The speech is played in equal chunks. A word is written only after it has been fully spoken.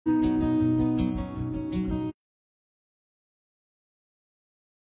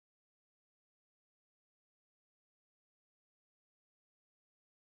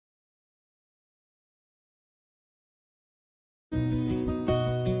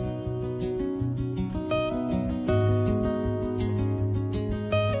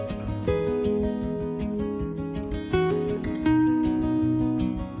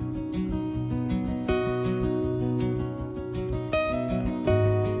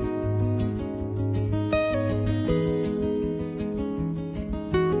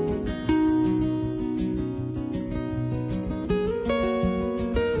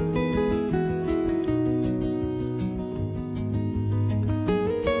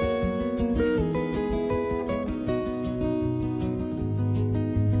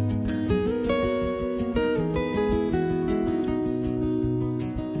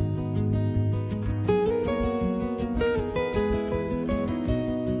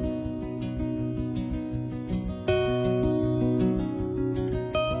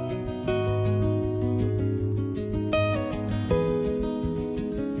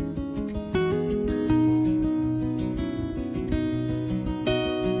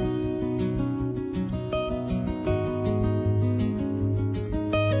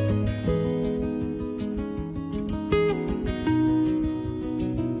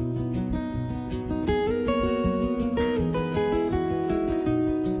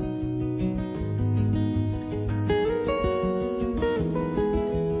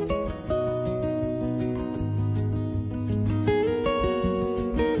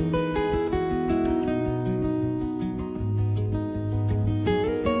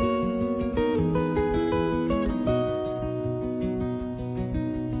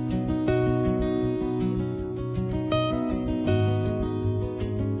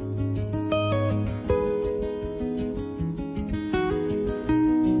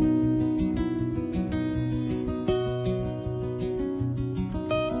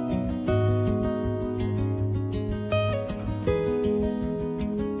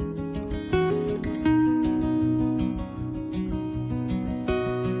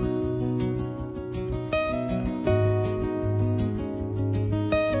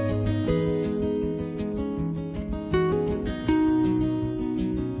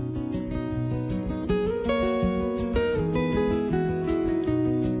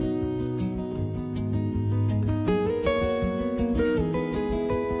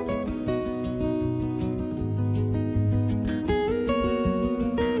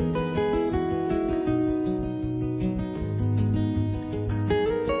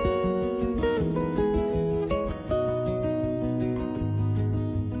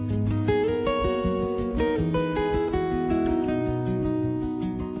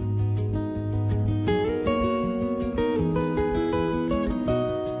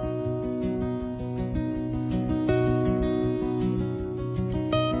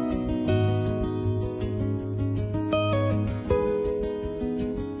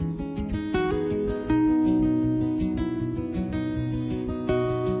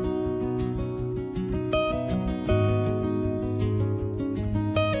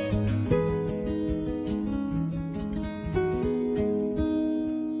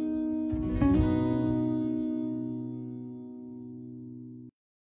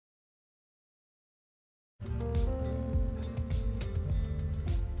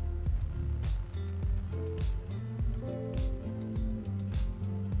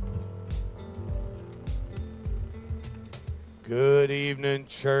Good evening,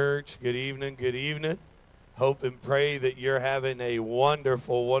 church. Good evening, good evening. Hope and pray that you're having a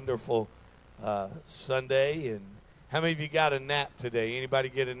wonderful, wonderful Sunday. And how many of you got a nap today? Anybody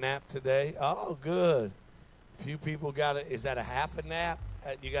get a nap today? Oh, good. A few people got it. Is that a half a nap?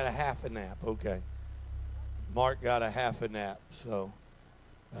 You got a half a nap. Okay. Mark got a half a nap. So,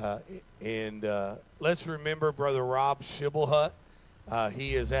 let's remember Brother Rob Shibblehut.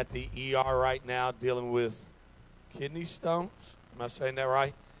 He is at the ER right now dealing with kidney stones. Am I saying that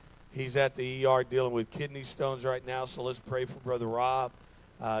right? He's at the ER dealing with kidney stones right now. So let's pray for Brother Rob.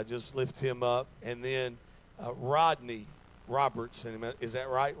 Just lift him up. And then Rodney Robertson. Is that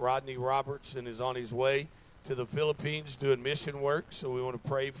right? Rodney Robertson is on his way to the Philippines doing mission work. So we want to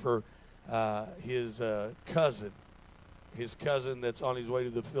pray for his cousin that's on his way to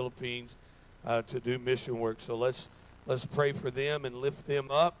the Philippines to do mission work. So let's pray for them and lift them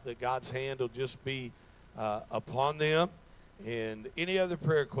up, that God's hand will just be upon them. And any other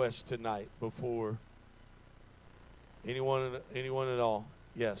prayer requests tonight before anyone at all?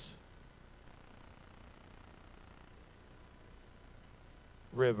 Yes.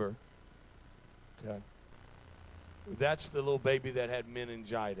 River. Okay. That's the little baby that had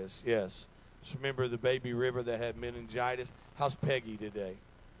meningitis. Yes. Just remember the baby River that had meningitis. How's Peggy today?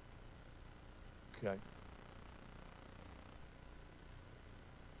 Okay.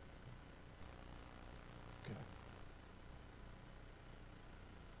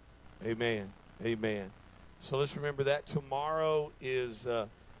 Amen. Amen. So let's remember that tomorrow is,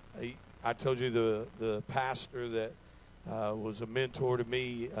 I told you the pastor that was a mentor to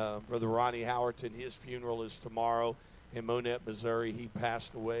me, Brother Ronnie Howerton, his funeral is tomorrow in Monette, Missouri. He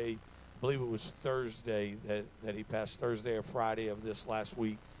passed away, I believe it was Thursday that he passed, Thursday or Friday of this last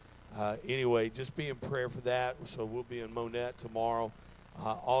week. Anyway, just be in prayer for that. So we'll be in Monette tomorrow.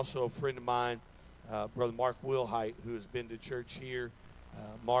 Also, a friend of mine, Brother Mark Wilhite, who has been to church here.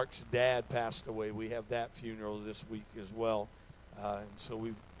 Mark's dad passed away. We have that funeral this week as well. And so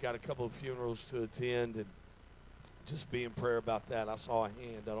we've got a couple of funerals to attend, and just be in prayer about that. I saw a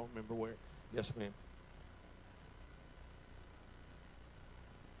hand. I don't remember where. Yes, ma'am.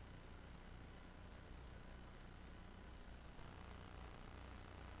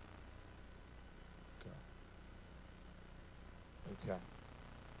 Okay.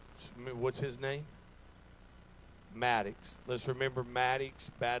 So, what's his name? Maddox. Let's remember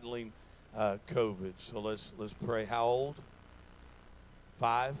Maddox battling COVID. So let's pray. How old?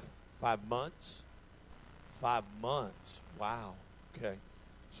 5 months. 5 months. Wow. Okay.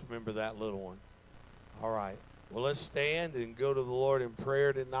 Let's remember that little one. All right. Well, let's stand and go to the Lord in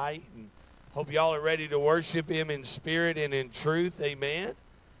prayer tonight. And hope y'all are ready to worship Him in spirit and in truth. Amen.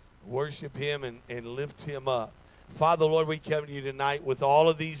 Worship Him and lift Him up. Father, Lord, we come to you tonight with all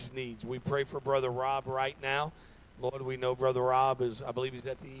of these needs. We pray for Brother Rob right now. Lord, we know Brother Rob I believe he's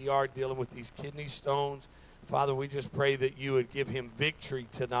at the ER dealing with these kidney stones. Father, we just pray that you would give him victory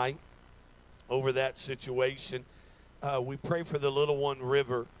tonight over that situation. We pray for the little one,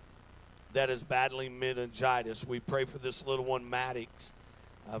 River, that is battling meningitis. We pray for this little one, Maddox,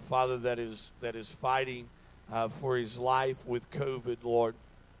 Father, that is fighting for his life with COVID, Lord.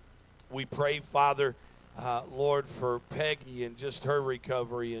 We pray, Father, Lord, for Peggy and just her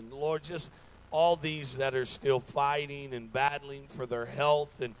recovery. And, Lord, just all these that are still fighting and battling for their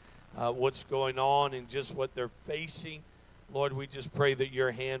health and what's going on and just what they're facing. Lord, we just pray that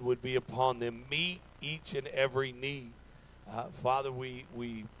your hand would be upon them. Meet each and every need. Father, we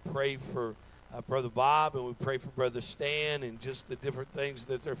pray for Brother Bob, and we pray for Brother Stan and just the different things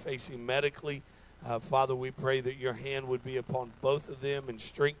that they're facing medically. Father, we pray that your hand would be upon both of them and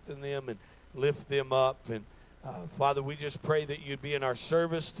strengthen them and lift them up. And Father, we just pray that you'd be in our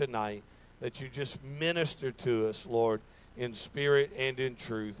service tonight, that you just minister to us, Lord, in spirit and in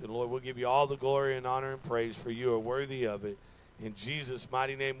truth. And, Lord, we'll give you all the glory and honor and praise, for you are worthy of it. In Jesus'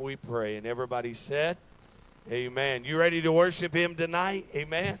 mighty name we pray. And everybody said, amen. You ready to worship him tonight?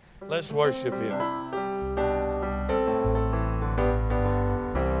 Amen. Let's worship him.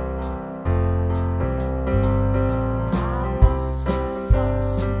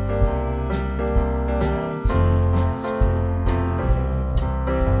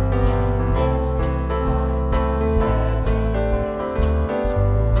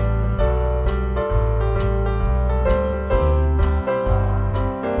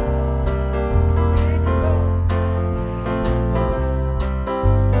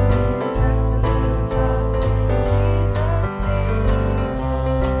 Just a little time.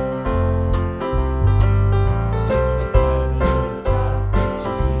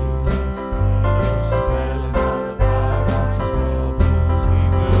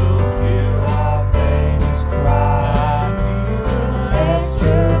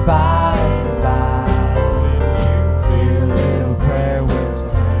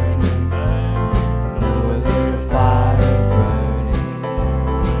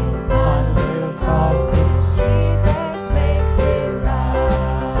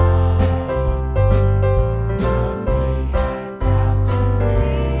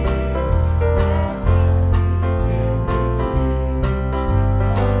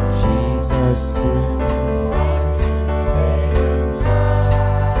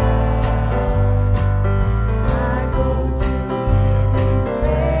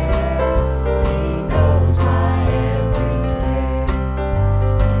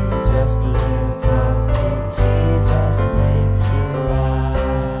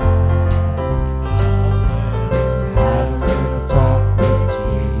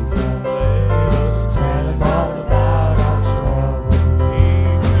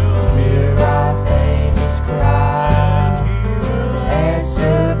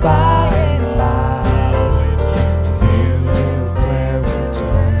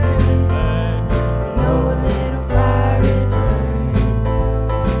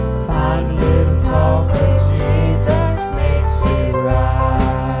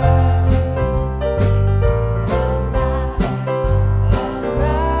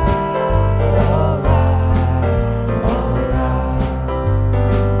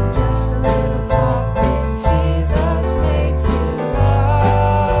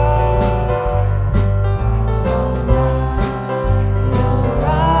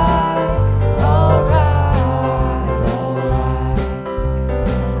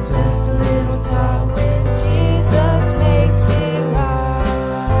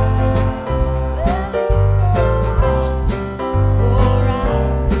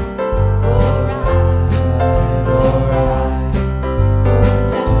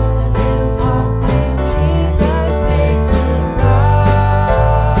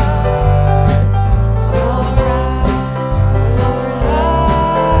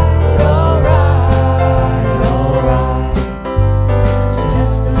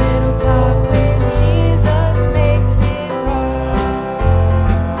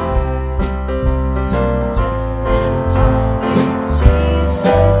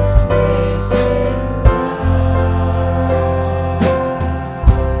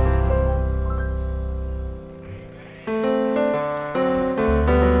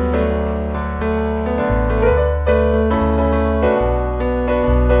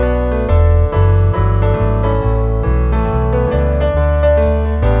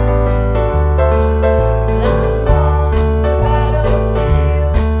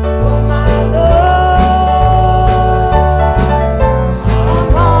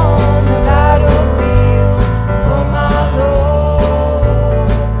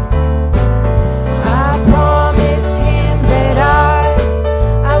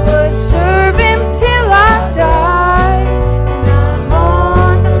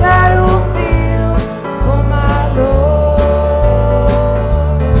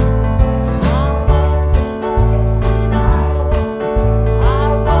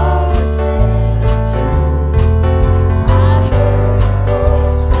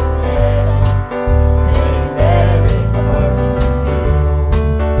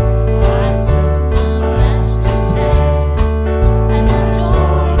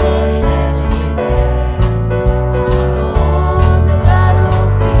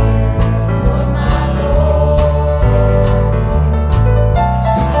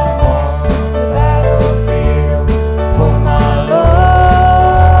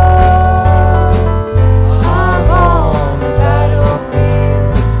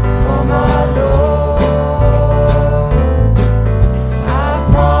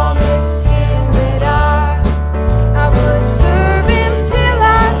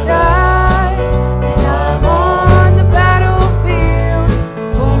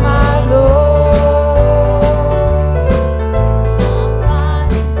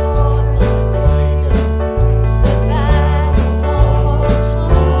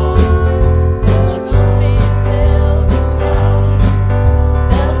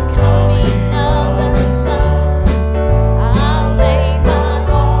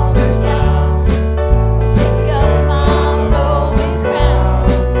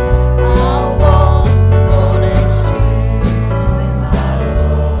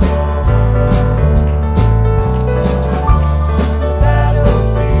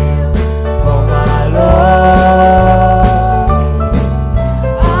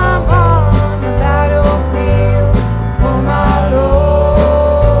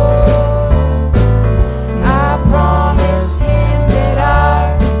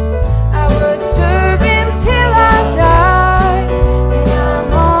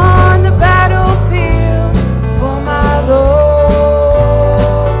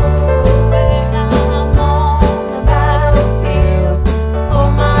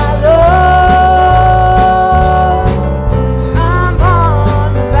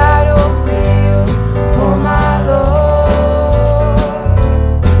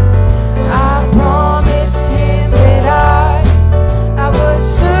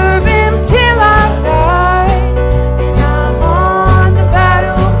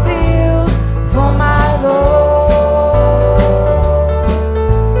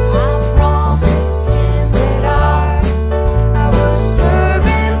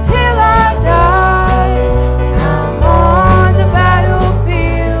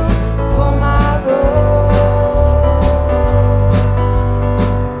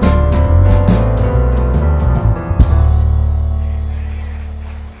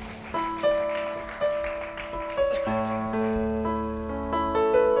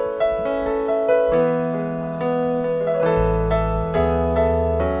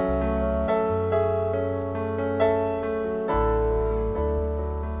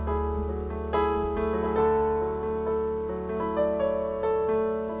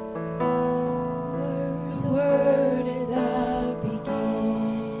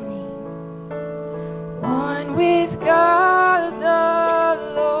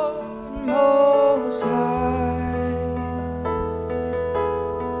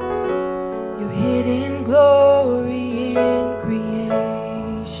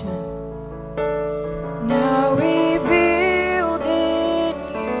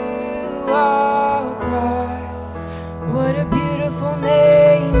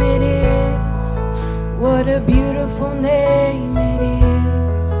 beautiful name it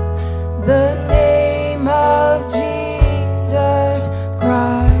is, the name of Jesus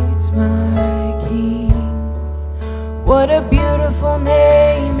Christ, my King. What a beautiful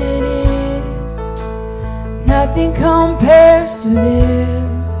name it is. Nothing compares to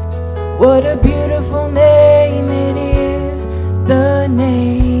this. What a beautiful name it is, the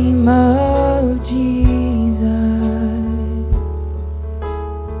name of Jesus.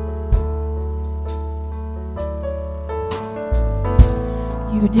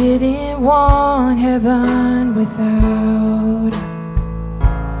 You didn't want heaven without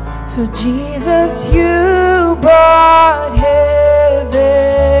us. So Jesus, you brought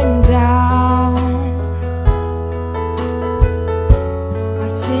heaven down. My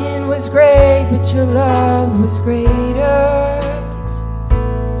sin was great, but your love was greater.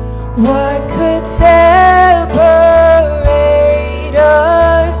 What could separate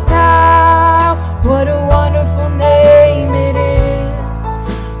us now? What a wonderful name it is.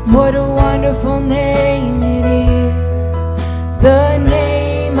 What a wonderful name it is, the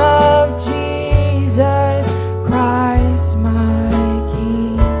name of Jesus Christ, my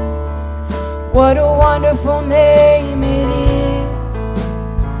King. What a wonderful name it is.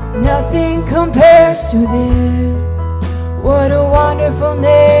 Nothing compares to this. What a wonderful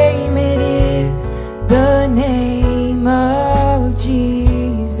name it is, the name of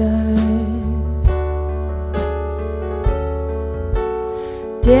Jesus.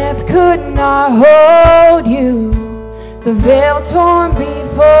 Death could not hold you, the veil torn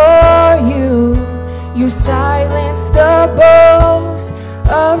before you. You silenced the boast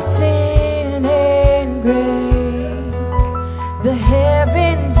of sin and grave. The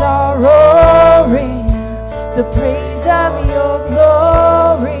heavens are roaring the praise of your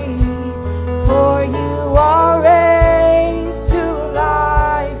glory, for you are raised to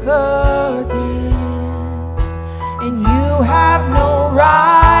life again. And you have no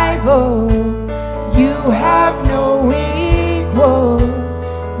rival, you have no equal.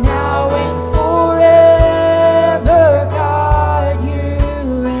 Now and forever, God, you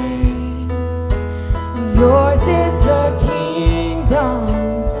reign. And yours is the kingdom,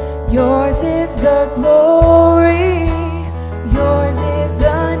 yours is the glory, yours is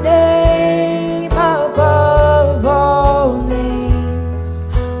the name above all names.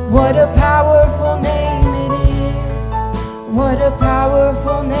 What a powerful name it is. What a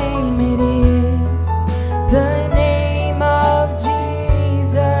powerful name it is, the name of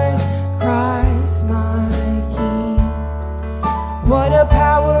Jesus Christ, my King. What a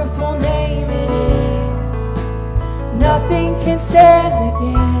powerful name it is. Nothing can stand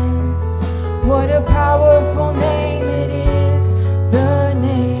against. What a powerful name it is, the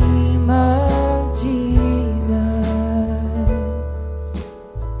name of Jesus.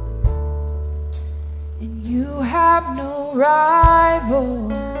 And you have no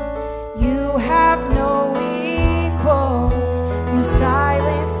rival, you have no equal. You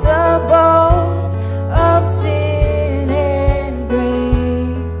silence the boast of sin and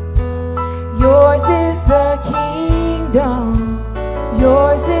grave. Yours is the kingdom,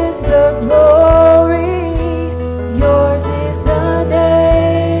 yours is the glory, yours is the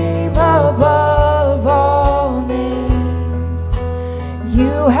name above all names.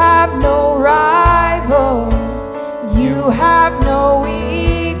 You have no rival, you have no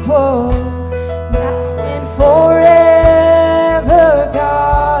equal. Now and forever,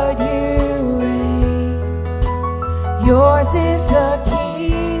 God, you reign. Yours is the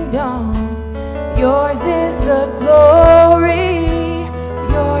kingdom, yours is the glory,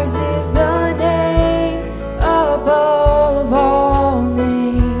 yours is the name above all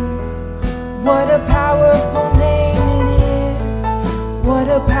names. What a powerful name it is. What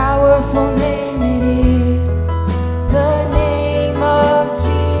a powerful name it is. The name of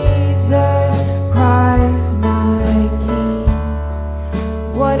Jesus Christ, my King.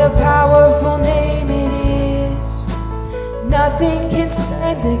 What a powerful name it is. Nothing can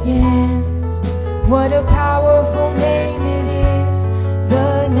stand against. What a powerful name it is,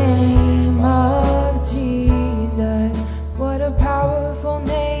 the name of Jesus. What a powerful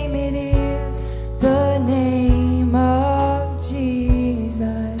name it is, the name of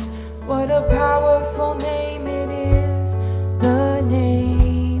Jesus. What a powerful name it is, the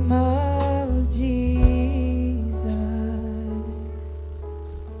name of Jesus.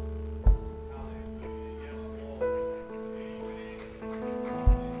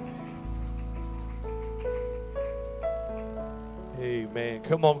 Amen.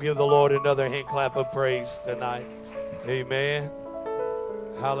 Come on, give the Lord another hand clap of praise tonight. Amen.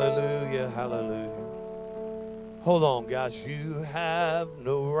 Hallelujah, hallelujah. Hold on, guys. You have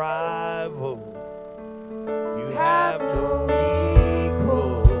no rival. You have no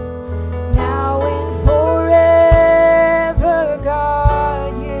equal. Now and forever,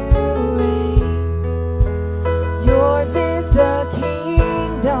 God, you reign. Yours is the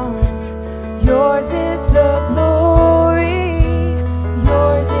kingdom. Yours is the glory.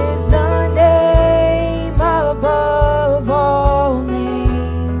 Yours is the name above all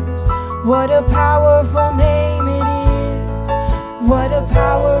names. What a powerful name it is. What a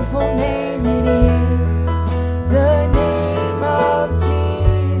powerful name it is. The name of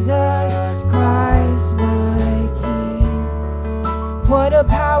Jesus Christ, my King. What a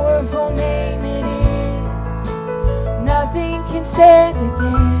powerful name it is. Nothing can stand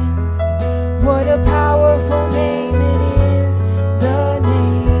against. What a powerful name it is. The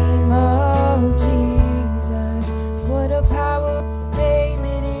name of Jesus. What a powerful name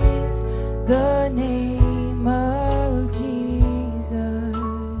it is. The name of Jesus.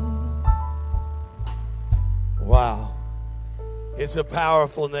 Wow. It's a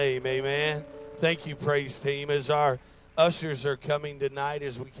powerful name, amen. Thank you, praise team. As our ushers are coming tonight,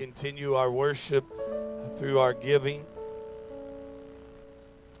 as we continue our worship through our giving.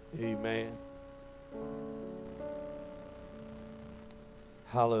 Amen.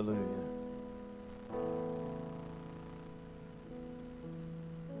 Hallelujah.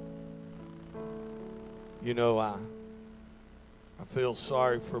 You know, I feel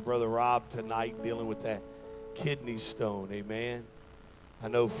sorry for Brother Rob tonight dealing with that kidney stone. Amen. I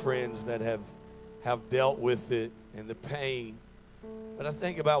know friends that have dealt with it and the pain, but I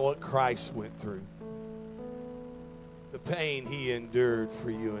think about what Christ went through. The pain he endured for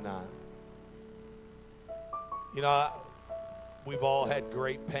you and I. You know, we've all had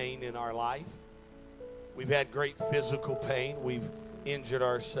great pain in our life. We've had great physical pain. We've injured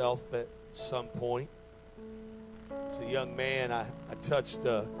ourselves at some point. As a young man, I touched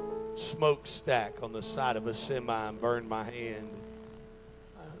a smokestack on the side of a semi and burned my hand.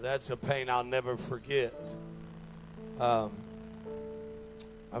 That's a pain I'll never forget. I've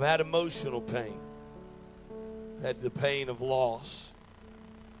had emotional pain. I've had the pain of loss.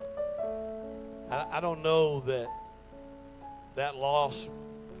 I don't know that loss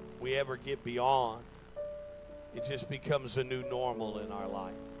we ever get beyond. It just becomes a new normal in our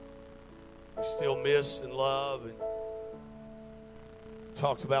life. We still miss and love. And I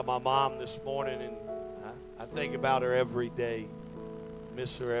talked about my mom this morning, and I think about her every day.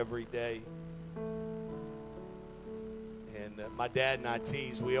 Miss her every day. And my dad and I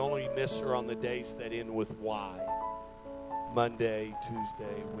tease, we only miss her on the days that end with Y. Monday,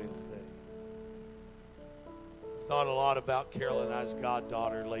 Tuesday, Wednesday. I've thought a lot about Carol and I's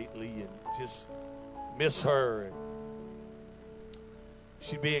goddaughter lately and just miss her. And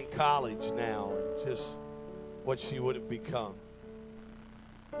she'd be in college now and just what she would have become.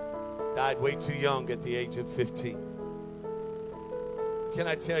 Died way too young at the age of 15. Can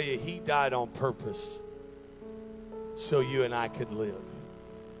I tell you, he died on purpose so you and I could live.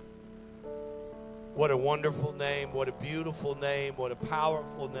 What a wonderful name, what a beautiful name, what a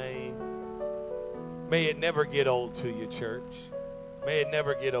powerful name. May it never get old to you, church. May it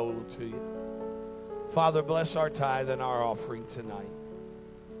never get old to you. Father, bless our tithe and our offering tonight.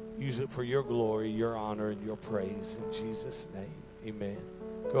 Use it for your glory, your honor, and your praise. In Jesus' name, amen.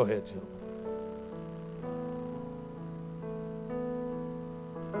 Go ahead, gentlemen.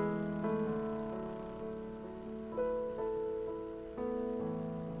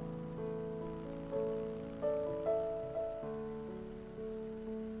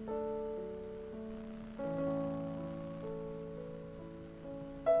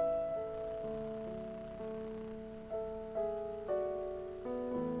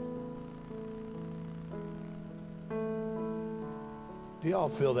 Do y'all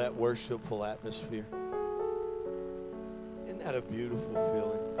feel that worshipful atmosphere? Isn't that a beautiful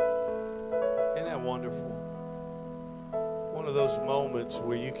feeling? Isn't that wonderful? One of those moments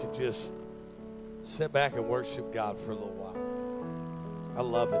where you could just sit back and worship God for a little while. I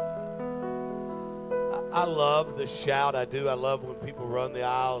love it. I love the shout. I do. I love when people run the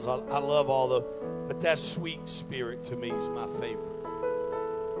aisles. I love but that sweet spirit to me is my favorite.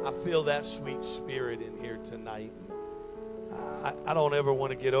 I feel that sweet spirit in here tonight. I don't ever want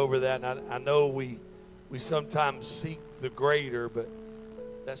to get over that. And I know we sometimes seek the greater, but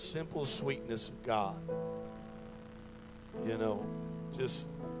that simple sweetness of God, you know, just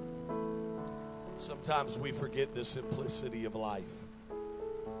sometimes we forget the simplicity of life.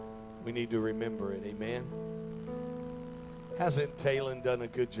 We need to remember it. Amen. Hasn't Talon done a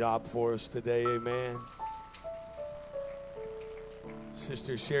good job for us today? Amen.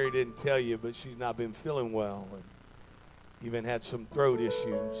 Sister Sherry didn't tell you, but she's not been feeling well. And even had some throat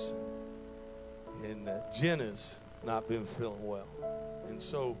issues. And Jenna's not been feeling well. And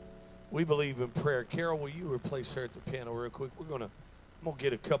so we believe in prayer. Carol, will you replace her at the piano real quick? I'm going to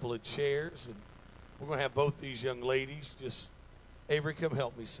get a couple of chairs, and we're going to have both these young ladies. Just, Avery, come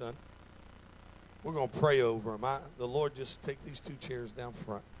help me, son. We're going to pray over them. The Lord, just take these two chairs down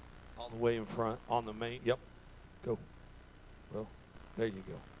front, all the way in front, on the main. Yep, go. Well, there you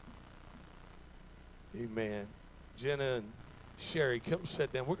go. Amen. Jenna and Sherry, come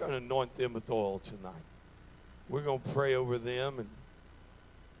sit down. We're going to anoint them with oil tonight. We're going to pray over them, and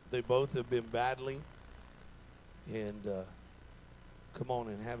they both have been battling. And come on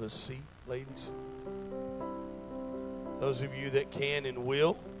and have a seat, ladies. Those of you that can and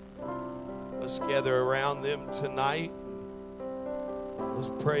will, let's gather around them tonight. Let's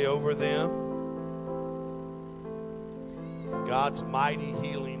pray over them. God's mighty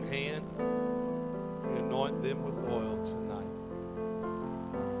healing hand. We anoint them with oil tonight.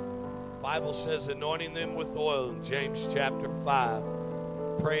 The Bible says anointing them with oil in James chapter 5.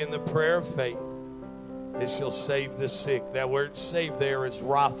 Praying the prayer of faith. It shall save the sick. That word save there is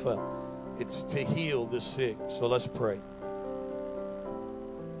Rapha. It's to heal the sick. So let's pray.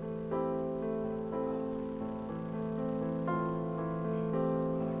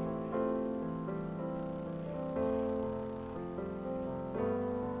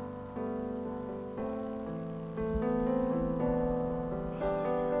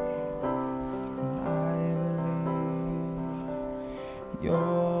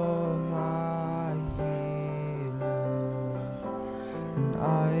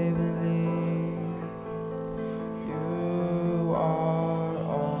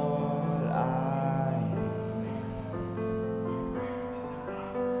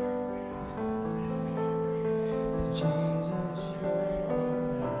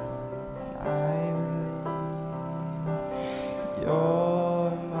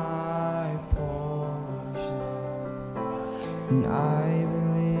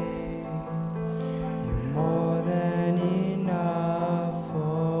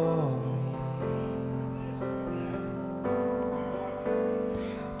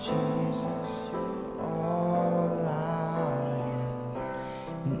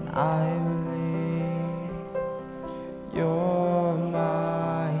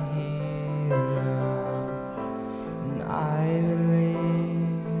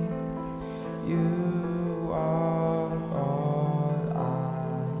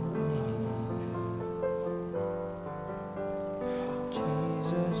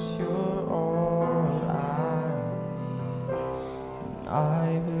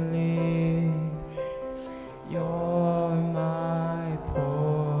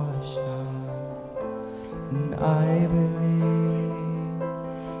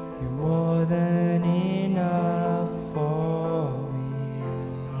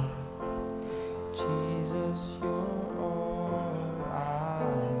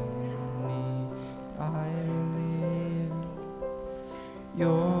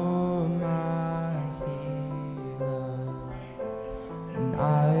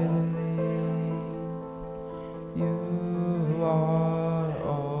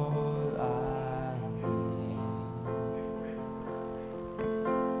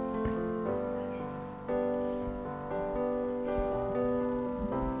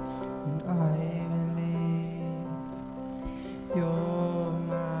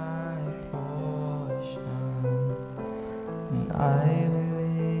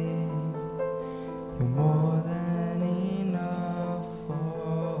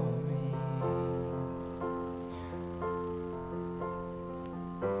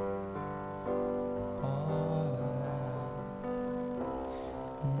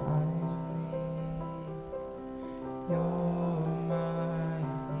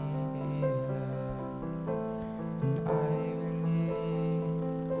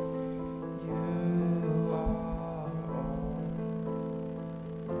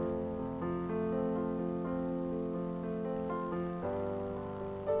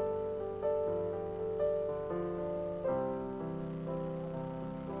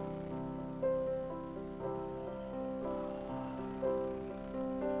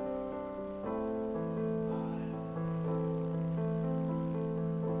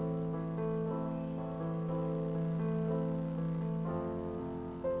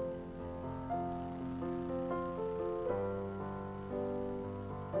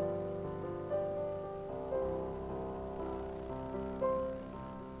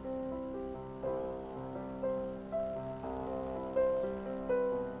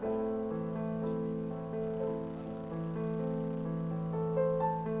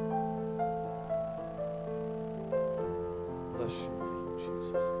 Bless your name,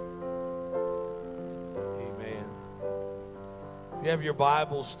 Jesus. If you have your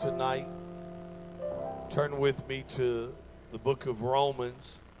Bibles tonight, turn with me to the book of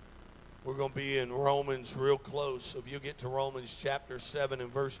Romans. We're going to be in Romans real close. So if you get to Romans chapter 7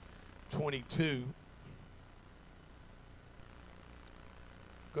 and verse 22,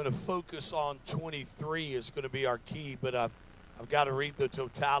 I'm going to focus on 23 is going to be our key, but I've got to read the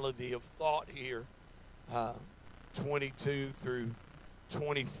totality of thought here, 22 through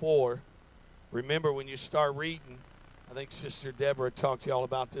 24. Remember, when you start reading, I think Sister Deborah talked to y'all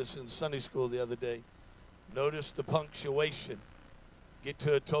about this in Sunday school the other day. Notice the punctuation. Get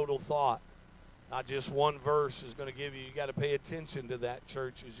to a total thought. Not just one verse is going to give you. You got to pay attention to that,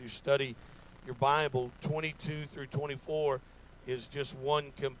 church, as you study your Bible. 22 through 24 is just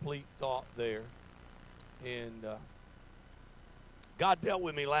one complete thought there. And God dealt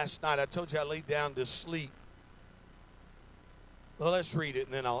with me last night. I told you I laid down to sleep. Well, let's read it,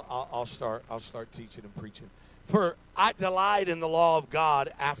 and then I'll start teaching and preaching. For I delight in the law of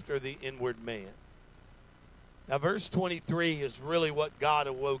God after the inward man. Now, verse 23 is really what God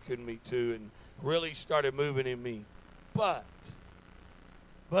awoken me to and really started moving in me. But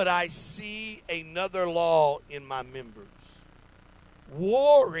I see another law in my members,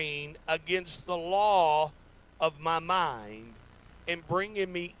 warring against the law of my mind and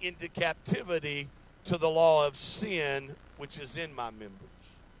bringing me into captivity to the law of sin which is in my members.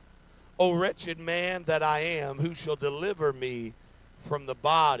 O wretched man that I am, who shall deliver me from the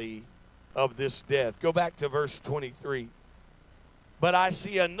body of this death? Go back to verse 23. But I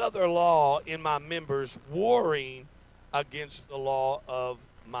see another law in my members, warring against the law of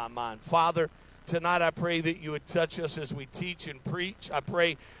my mind. Father, tonight I pray that you would touch us as we teach and preach. I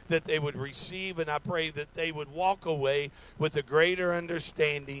pray that they would receive, and I pray that they would walk away with a greater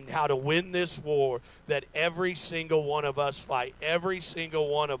understanding how to win this war that every single one of us fight. Every single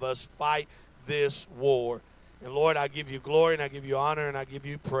one of us fight this war. And Lord, I give you glory, and I give you honor, and I give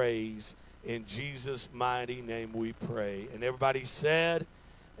you praise. In Jesus' mighty name we pray. And everybody said,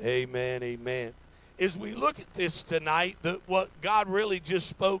 amen, amen. As we look at this tonight, what God really just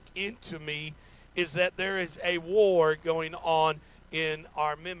spoke into me is that there is a war going on in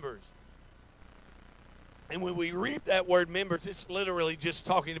our members. And when we read that word members, it's literally just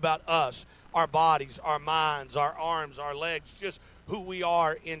talking about us, our bodies, our minds, our arms, our legs, just who we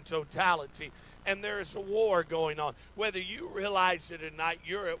are in totality. And there is a war going on. Whether you realize it or not,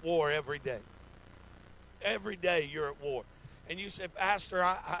 you're at war every day. Every day you're at war. And you say, Pastor,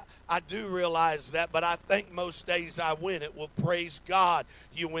 I do realize that, but I think most days I win it. Well, praise God,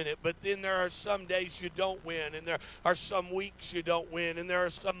 you win it. But then there are some days you don't win, and there are some weeks you don't win, and there are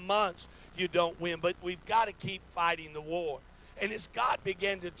some months you don't win. But we've got to keep fighting the war. And as God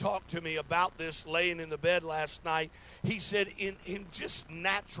began to talk to me about this laying in the bed last night, he said in just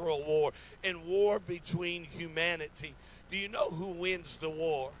natural war, in war between humanity, do you know who wins the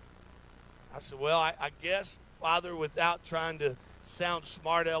war? I said, well, I guess, Father, without trying to sound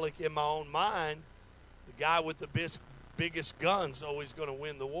smart aleck in my own mind, the guy with the biggest gun's always going to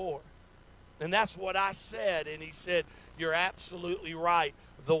win the war. And that's what I said. And he said, you're absolutely right.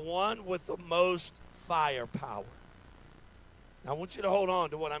 The one with the most firepower. Now, I want you to hold on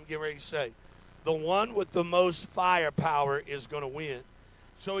to what I'm getting ready to say. The one with the most firepower is going to win.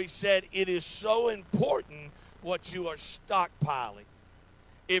 So he said, it is so important what you are stockpiling.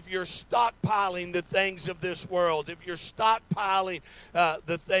 If you're stockpiling the things of this world, if you're stockpiling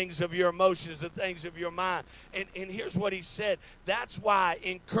the things of your emotions, the things of your mind. And here's what he said. That's why I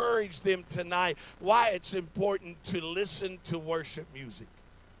encourage them tonight, why it's important to listen to worship music.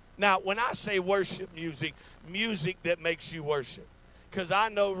 Now, when I say worship music, music that makes you worship. Because I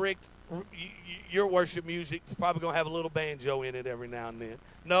know, Rick, your worship music is probably going to have a little banjo in it every now and then.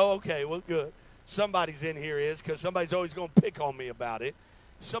 No? Okay, well, good. Somebody's in here is, because somebody's always going to pick on me about it.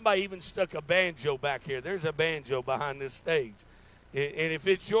 Somebody even stuck a banjo back here. There's a banjo behind this stage. And if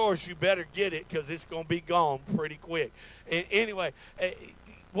it's yours, you better get it because it's going to be gone pretty quick. And anyway,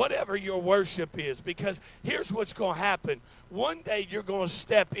 whatever your worship is, because here's what's going to happen. One day you're going to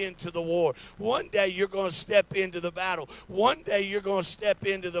step into the war. One day you're going to step into the battle. One day you're going to step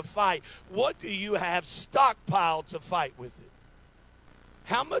into the fight. What do you have stockpiled to fight with it?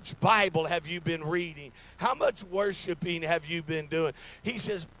 How much Bible have you been reading? How much worshiping have you been doing? He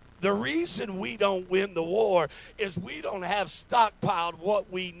says, The reason we don't win the war is we don't have stockpiled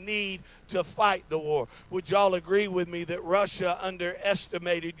what we need to fight the war. Would y'all agree with me that Russia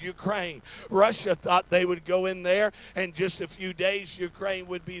underestimated Ukraine? Russia thought they would go in there and just a few days Ukraine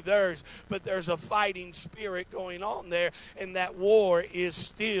would be theirs. But there's a fighting spirit going on there, and that war is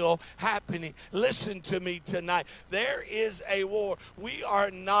still happening. Listen to me tonight. There is a war. We are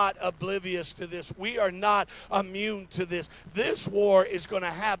not oblivious to this. We are not immune to this. This war is going to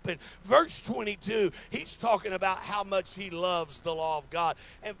happen. Verse 22, he's talking about how much he loves the law of God.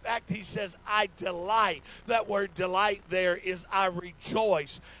 In fact, he says, I delight. That word delight there is I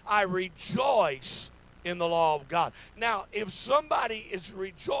rejoice. I rejoice in the law of God. Now, if somebody is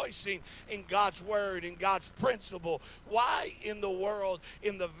rejoicing in God's word, in God's principle, why in the world,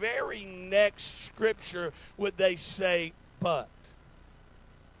 in the very next scripture, would they say, but?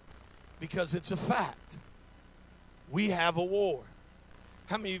 Because it's a fact. We have a war.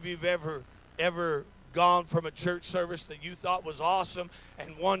 How many of you have ever gone from a church service that you thought was awesome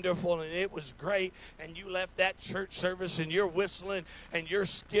and wonderful and it was great, and you left that church service and you're whistling and you're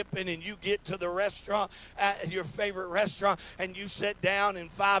skipping, and you get to the restaurant, your favorite restaurant, and you sit down and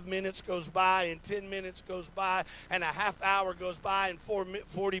 5 minutes goes by and 10 minutes goes by and a half hour goes by and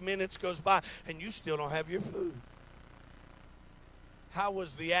 40 minutes goes by and you still don't have your food? How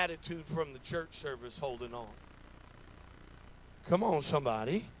was the attitude from the church service holding on? Come on,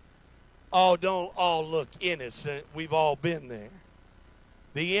 somebody. Oh, don't all look innocent. We've all been there.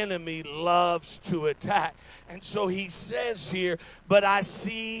 The enemy loves to attack. And so he says here, but I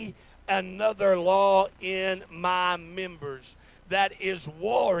see another law in my members that is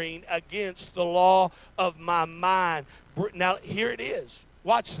warring against the law of my mind. Now, here it is.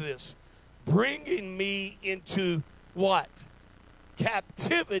 Watch this. Bringing me into what?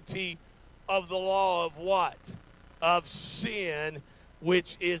 Captivity of the law of what? Of sin,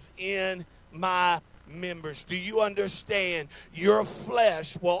 which is in my members. Do you understand? Your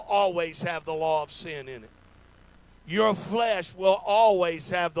flesh will always have the law of sin in it. Your flesh will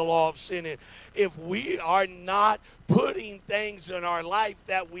always have the law of sin in it. If we are not putting things in our life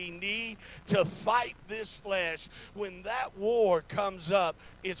that we need to fight this flesh, when that war comes up,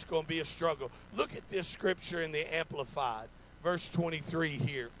 it's going to be a struggle. Look at this scripture in the Amplified, verse 23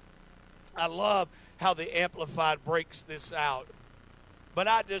 here. I love how the Amplified breaks this out. But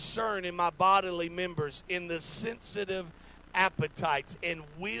I discern in my bodily members, in the sensitive appetites and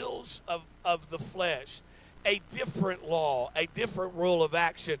wills of the flesh, a different law, a different rule of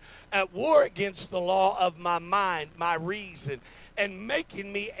action, at war against the law of my mind, my reason, and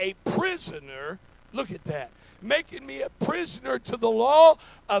making me a prisoner. Look at that. Making me a prisoner to the law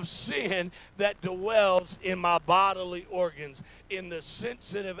of sin that dwells in my bodily organs, in the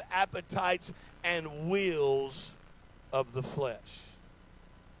sensitive appetites and wills of the flesh.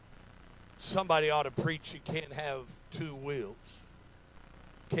 Somebody ought to preach you can't have two wills.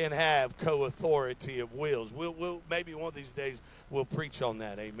 Can't have co-authority of wills. We'll maybe one of these days we'll preach on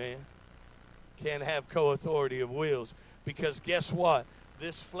that, amen? Can't have co-authority of wills, because guess what?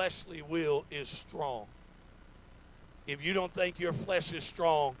 This fleshly will is strong. If you don't think your flesh is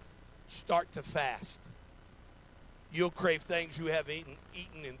strong, start to fast. You'll crave things you haven't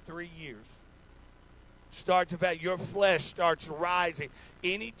eaten in 3 years. Start to fast. Your flesh starts rising.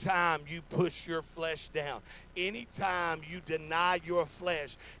 Anytime you push your flesh down, anytime you deny your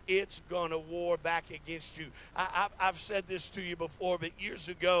flesh, it's going to war back against you. I've said this to you before, but years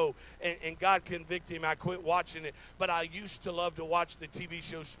ago, and God convicted me, I quit watching it, but I used to love to watch the TV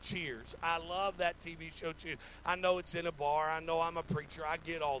show Cheers. I love that TV show Cheers. I know it's in a bar. I know I'm a preacher. I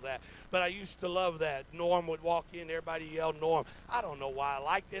get all that. But I used to love that. Norm would walk in, everybody yelled Norm. I don't know why I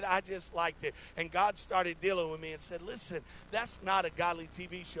liked it. I just liked it. And God started dealing with me and said, listen, that's not a godly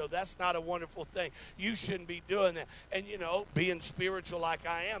TV show. That's not a wonderful thing. You shouldn't be doing that. And, you know, being spiritual like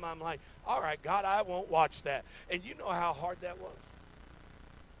I am, I'm like, all right, God, I won't watch that. And you know how hard that was?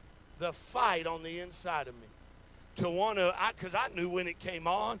 The fight on the inside of me. To want to, because I knew when it came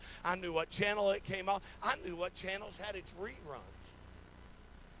on. I knew what channel it came on. I knew what channels had its reruns.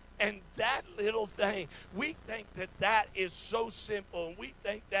 And that little thing, we think that that is so simple, and we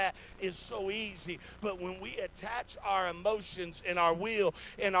think that is so easy. But when we attach our emotions and our will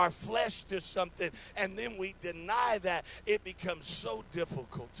and our flesh to something, and then we deny that, it becomes so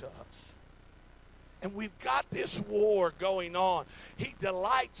difficult to us. And we've got this war going on. He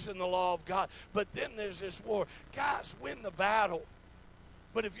delights in the law of God. But then there's this war. Guys, win the battle.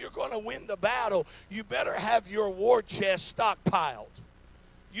 But if you're going to win the battle, you better have your war chest stockpiled.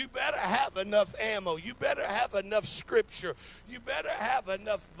 You better have enough ammo. You better have enough scripture. You better have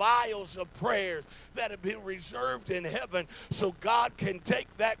enough vials of prayers that have been reserved in heaven so God can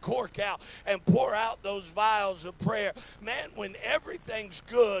take that cork out and pour out those vials of prayer. Man, when everything's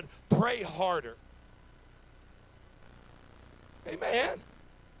good, pray harder. Amen.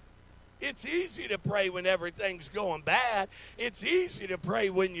 It's easy to pray when everything's going bad. It's easy to pray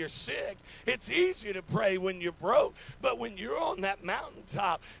when you're sick. It's easy to pray when you're broke. But when you're on that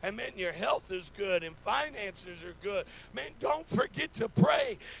mountaintop and, man, your health is good and finances are good, man, don't forget to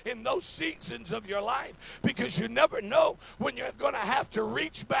pray in those seasons of your life, because you never know when you're going to have to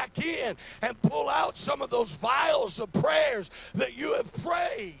reach back in and pull out some of those vials of prayers that you have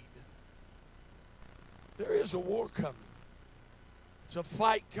prayed. There is a war coming. It's a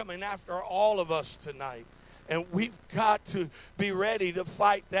fight coming after all of us tonight. And we've got to be ready to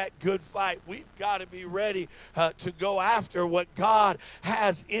fight that good fight. We've got to be ready to go after what God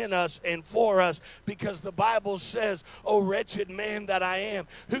has in us and for us, because the Bible says, "O wretched man that I am,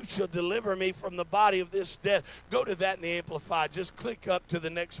 who shall deliver me from the body of this death?" Go to that in the Amplified. Just click up to the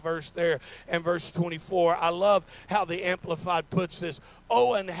next verse there, and verse 24. I love how the Amplified puts this.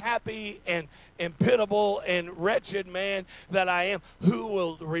 "O unhappy and pitiable and wretched man that I am, who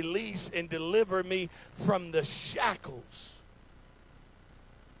will release and deliver me from the shackles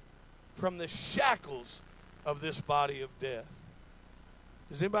of this body of death?"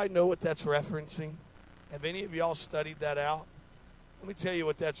 Does anybody know what that's referencing? Have any of y'all studied that out? Let me tell you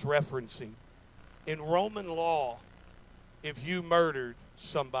what that's referencing. In Roman law, if you murdered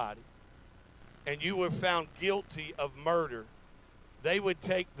somebody and you were found guilty of murder, they would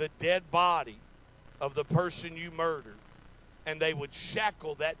take the dead body of the person you murdered and they would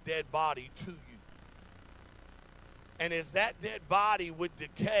shackle that dead body to you. And as that dead body would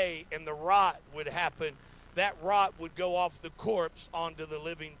decay and the rot would happen, that rot would go off the corpse onto the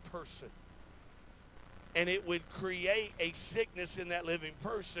living person. And it would create a sickness in that living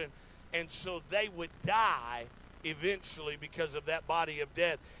person, and so they would die eventually because of that body of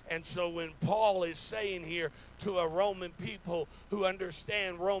death. And so when Paul is saying here to a Roman people who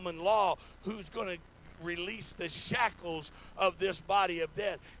understand Roman law, who's going to release the shackles of this body of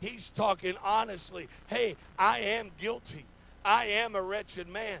death, he's talking honestly. Hey, I am guilty. I am a wretched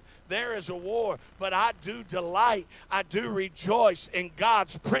man. There is a war, but I do delight. I do rejoice in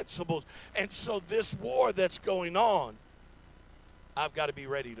God's principles. And so this war that's going on, I've got to be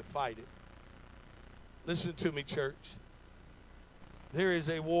ready to fight it. Listen to me, church. There is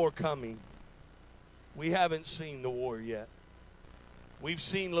a war coming. We haven't seen the war yet. We've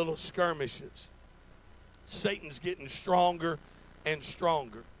seen little skirmishes. Satan's getting stronger and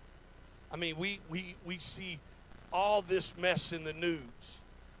stronger. I mean, we see all this mess in the news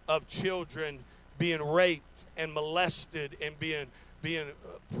of children being raped and molested and being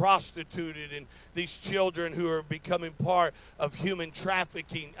prostituted, and these children who are becoming part of human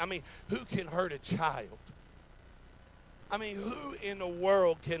trafficking. I mean, who can hurt a child? I mean, who in the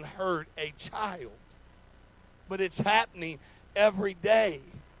world can hurt a child? But it's happening every day.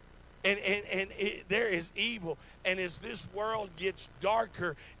 And there is evil. And as this world gets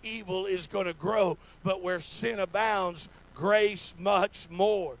darker, evil is going to grow. But where sin abounds, grace much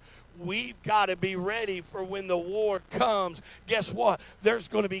more. We've got to be ready for when the war comes. Guess what? There's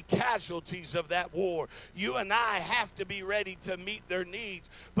going to be casualties of that war. You and I have to be ready to meet their needs.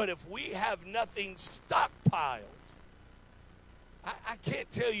 But if we have nothing stockpiled, I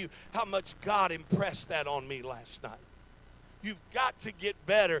can't tell you how much God impressed that on me last night. You've got to get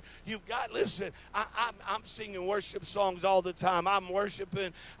better. You've got, listen, I'm singing worship songs all the time. I'm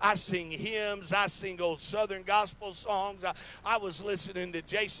worshiping. I sing hymns. I sing old Southern gospel songs. I was listening to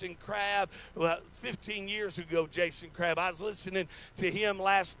Jason Crabb 15 years ago, Jason Crabb. I was listening to him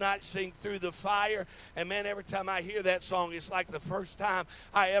last night sing Through the Fire. And, man, every time I hear that song, it's like the first time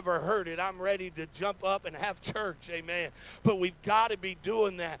I ever heard it. I'm ready to jump up and have church, amen. But we've got to be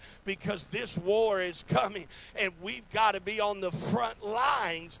doing that because this war is coming, and we've got to be on the front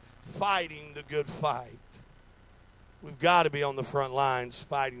lines fighting the good fight. We've got to be on the front lines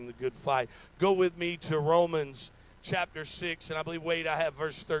fighting the good fight. Go with me to Romans chapter 6, and I believe, Wade, I have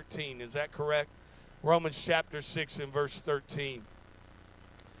verse 13. Is that correct? Romans chapter 6 and verse 13.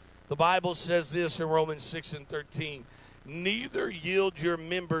 The Bible says this in Romans 6 and 13. Neither yield your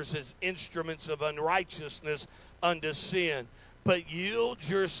members as instruments of unrighteousness unto sin, but yield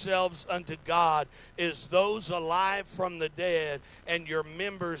yourselves unto God as those alive from the dead, and your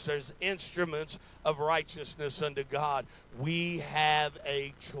members as instruments of righteousness unto God. We have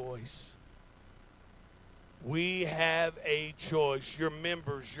a choice. We have a choice. Your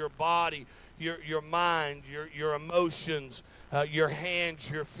members, your body, your mind, your emotions, your hands,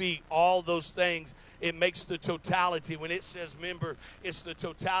 your feet, all those things. It makes the totality. When it says member, it's the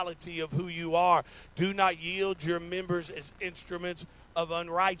totality of who you are. Do not yield your members as instruments of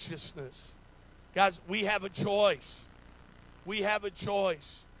unrighteousness. Guys, we have a choice. We have a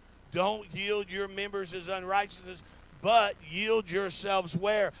choice. Don't yield your members as unrighteousness, but yield yourselves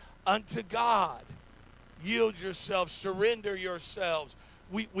where? Unto God. Yield yourselves, surrender yourselves.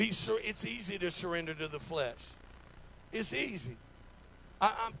 It's easy to surrender to the flesh. It's easy.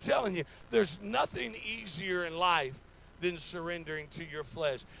 I'm telling you, there's nothing easier in life than surrendering to your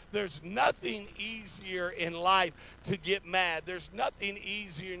flesh. There's nothing easier in life to get mad. There's nothing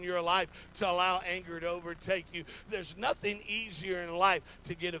easier in your life to allow anger to overtake you. There's nothing easier in life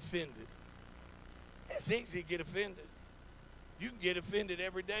to get offended. It's easy to get offended. You can get offended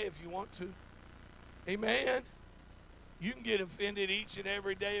every day if you want to. Amen. You can get offended each and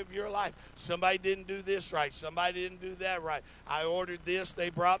every day of your life. Somebody didn't do this right. Somebody didn't do that right. I ordered this. They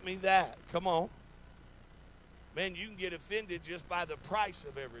brought me that. Come on. Man, you can get offended just by the price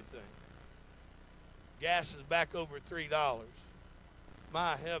of everything. Gas is back over $3.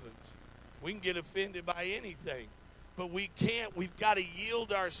 My heavens. We can get offended by anything. But we can't. We've got to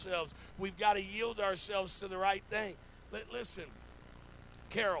yield ourselves. We've got to yield ourselves to the right thing. Listen,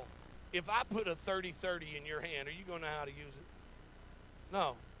 Carol, if I put a 30-30 in your hand, are you going to know how to use it?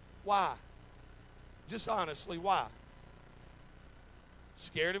 No. Why? Just honestly, why?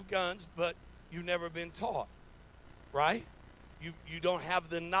 Scared of guns, but you've never been taught, right? You don't have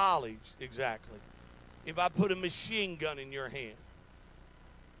the knowledge exactly. If I put a machine gun in your hand,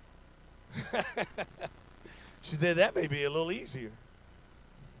 she said that may be a little easier.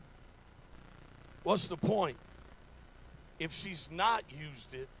 What's the point? If she's not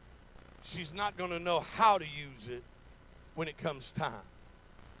used it, she's not going to know how to use it when it comes time.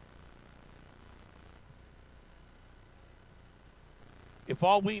 If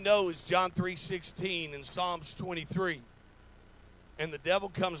all we know is John 3:16 and Psalms 23, and the devil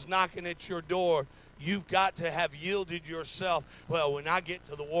comes knocking at your door, you've got to have yielded yourself. Well, when I get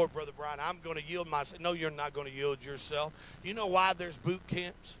to the war, Brother Brian, I'm going to yield myself. No, you're not going to yield yourself. You know why there's boot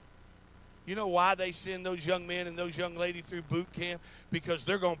camps? You know why they send those young men and those young ladies through boot camp? Because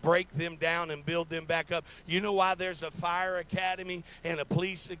they're going to break them down and build them back up. You know why there's a fire academy and a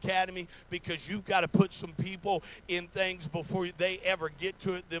police academy? Because you've got to put some people in things before they ever get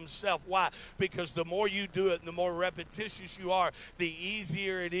to it themselves. Why? Because the more you do it and the more repetitious you are, the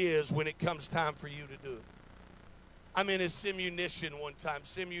easier it is when it comes time for you to do it. I'm in a simunition one time.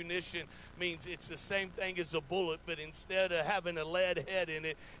 Simunition means it's the same thing as a bullet, but instead of having a lead head in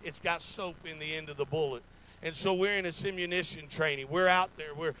it, it's got soap in the end of the bullet. And so we're in a simunition training. We're out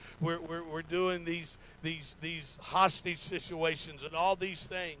there. We're doing these hostage situations and all these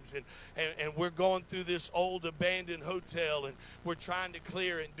things. And we're going through this old abandoned hotel, and we're trying to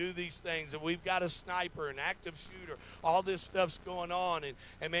clear and do these things. And we've got a sniper, an active shooter. All this stuff's going on.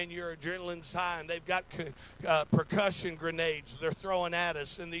 And man, your adrenaline's high. And they've got percussion grenades they're throwing at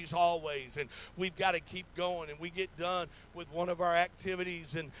us in these hallways. And we've got to keep going. And we get done with one of our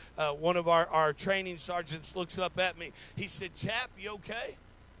activities, and one of our training sergeants looks up at me. He said, "Chap, you okay?"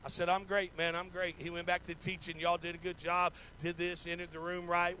 I said, "I'm great, man. I'm great." He went back to teaching. Y'all did a good job. Did this, entered the room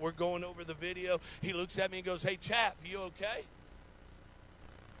right. We're going over the video. He looks at me and goes, "Hey, Chap, you okay?"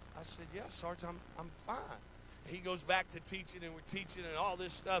 I said, "Yeah, Sarge, I'm fine." He goes back to teaching, and we're teaching and all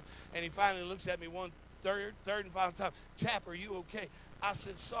this stuff. And he finally looks at me third and final time. "Chap, are you okay?" I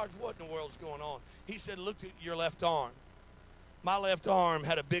said, "Sarge, what in the world's going on?" He said, "Look at your left arm." My left arm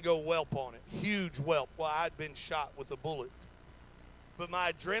had a big old whelp on it, huge whelp. Well, I'd been shot with a bullet. But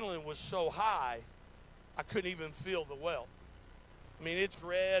my adrenaline was so high, I couldn't even feel the whelp. I mean, it's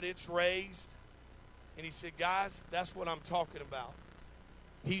red, it's raised. And he said, "Guys, that's what I'm talking about.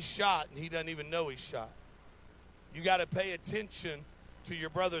 He's shot, and he doesn't even know he's shot." You got to pay attention to your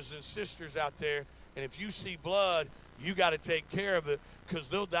brothers and sisters out there. And if you see blood, you got to take care of it, because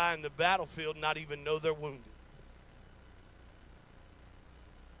they'll die in the battlefield and not even know they're wounded.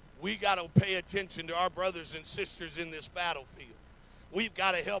 We got to pay attention to our brothers and sisters in this battlefield. We've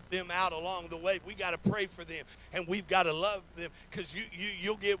got to help them out along the way. We got to pray for them, and we've got to love them, because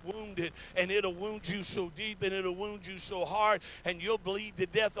you'll get wounded, and it'll wound you so deep, and it'll wound you so hard, and you'll bleed to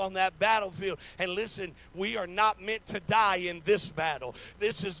death on that battlefield. And listen, we are not meant to die in this battle.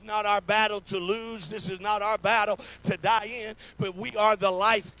 This is not our battle to lose. This is not our battle to die in, but we are the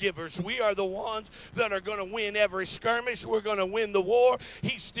life givers. We are the ones that are going to win every skirmish. We're going to win the war.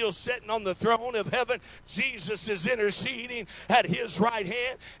 He's still sitting on the throne of heaven. Jesus is interceding at his right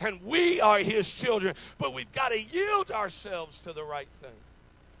hand, and we are his children, but we've got to yield ourselves to the right thing.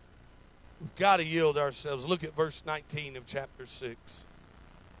 We've got to yield ourselves. Look at verse 19 of chapter 6.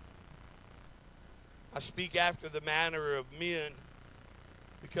 I speak after the manner of men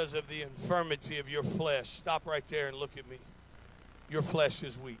because of the infirmity of your flesh. Stop right there and look at me. Your flesh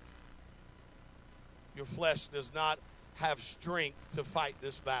is weak. Your flesh does not have strength to fight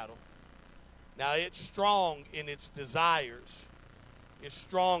this battle. Now, it's strong in its desires. It's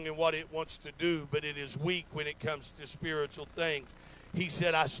strong in what it wants to do, but it is weak when it comes to spiritual things. He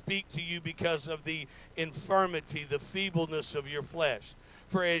said, I speak to you because of the infirmity, the feebleness of your flesh.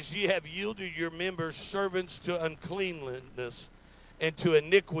 For as ye have yielded your members servants to uncleanness and to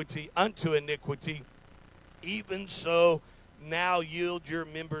iniquity unto iniquity, even so now yield your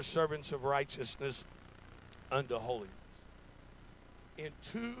members servants of righteousness unto holiness. In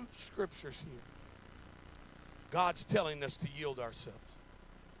two scriptures here, God's telling us to yield ourselves.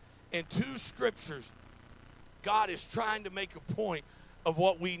 In two scriptures, God is trying to make a point of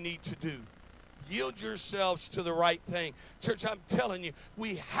what we need to do. Yield yourselves to the right thing. Church, I'm telling you,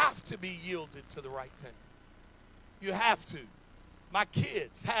 we have to be yielded to the right thing. You have to. My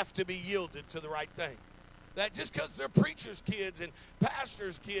kids have to be yielded to the right thing. That just because they're preachers' kids and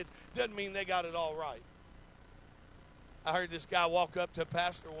pastors' kids doesn't mean they got it all right. I heard this guy walk up to a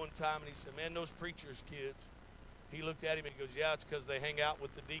pastor one time and he said, man, those preachers' kids. He looked at him and he goes, yeah, it's because they hang out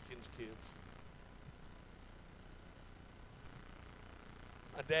with the deacons' kids.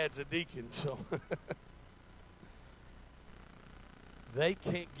 My dad's a deacon, so they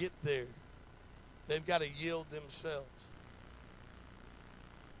can't get there. They've got to yield themselves.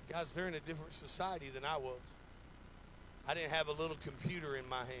 Guys, they're in a different society than I was. I didn't have a little computer in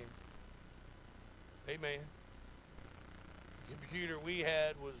my hand. Amen. The computer we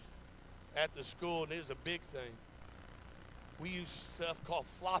had was at the school, and it was a big thing. We used stuff called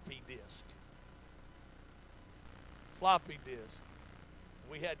floppy disk. Floppy disk.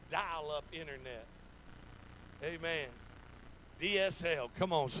 We had dial-up internet. Amen. DSL.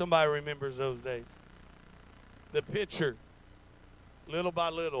 Come on, somebody remembers those days. The picture, little by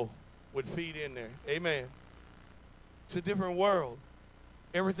little, would feed in there. Amen. It's a different world.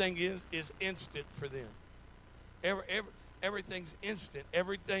 Everything is instant for them. Everything's instant.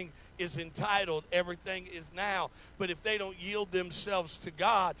 Everything is entitled. Everything is now. But if they don't yield themselves to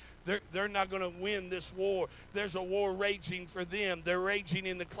God, they're not going to win this war. There's a war raging for them. They're raging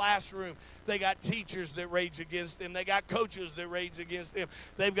in the classroom. They got teachers that rage against them. They got coaches that rage against them.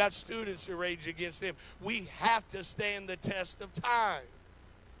 They've got students that rage against them. We have to stand the test of time.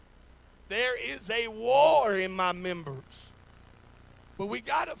 There is a war in my members. But we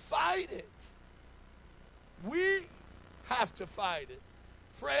got to fight it. We have to fight it.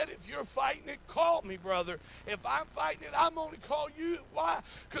 Fred, if you're fighting it, call me, brother. If I'm fighting it, I'm going to call you. Why?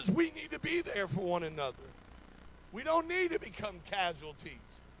 Because we need to be there for one another. We don't need to become casualties.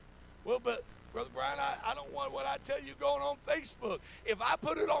 Well, but, Brother Brian, I don't want what I tell you going on Facebook. If I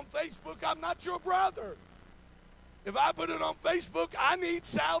put it on Facebook, I'm not your brother. If I put it on Facebook, I need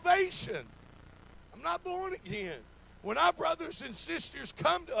salvation. I'm not born again. When our brothers and sisters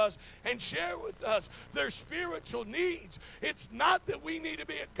come to us and share with us their spiritual needs, it's not that we need to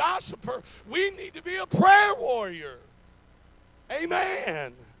be a gossiper. We need to be a prayer warrior.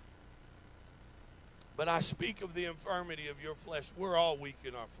 Amen. But I speak of the infirmity of your flesh. We're all weak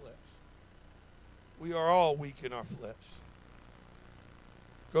in our flesh. We are all weak in our flesh.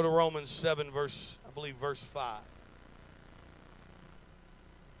 Go to Romans 7, verse 5.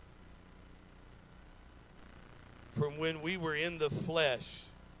 From when we were in the flesh,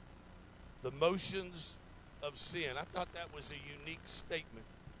 the motions of sin. I thought that was a unique statement.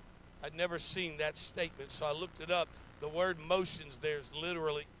 I'd never seen that statement, so I looked it up. The word motions there is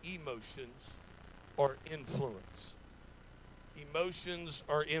literally emotions or influence. Emotions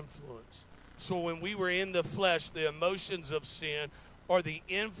or influence. So when we were in the flesh, the emotions of sin or the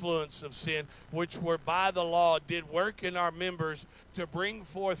influence of sin, which were by the law, did work in our members to bring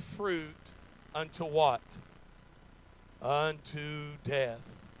forth fruit unto what? Unto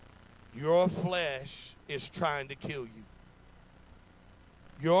death. Your flesh is trying to kill you.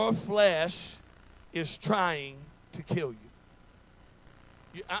 Your flesh is trying to kill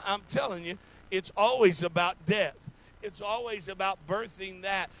you. I'm telling you, it's always about death. It's always about birthing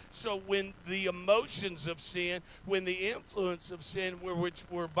that. So when the emotions of sin, when the influence of sin, which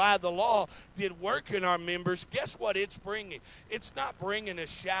were by the law, did work in our members, guess what it's bringing? It's not bringing a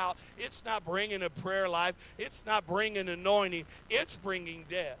shout. It's not bringing a prayer life. It's not bringing anointing. It's bringing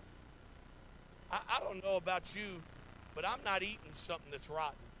death. I don't know about you, but I'm not eating something that's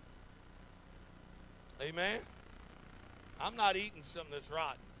rotten. Amen? I'm not eating something that's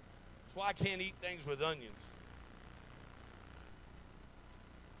rotten. That's why I can't eat things with onions.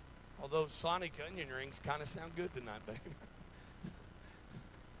 Although Sonic onion rings kind of sound good tonight, baby.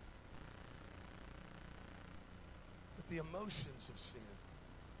 But the emotions of sin,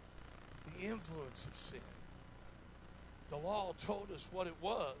 the influence of sin, the law told us what it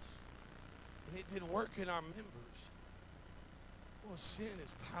was, and it did work in our members. Well, sin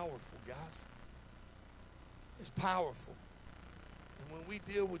is powerful, guys. It's powerful. And when we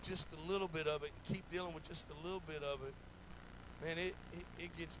deal with just a little bit of it and keep dealing with just a little bit of it, man,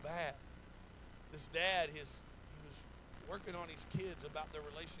 it gets bad. This dad, he was working on his kids about their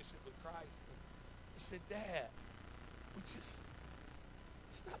relationship with Christ. And he said, Dad, it's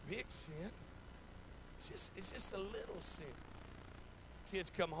not big sin. It's just a little sin.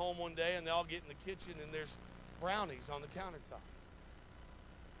 Kids come home one day and they all get in the kitchen and there's brownies on the countertop.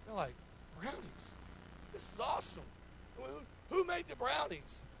 They're like, brownies? This is awesome. Who made the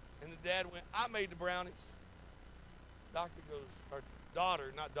brownies? And the dad went, I made the brownies. Doctor goes, or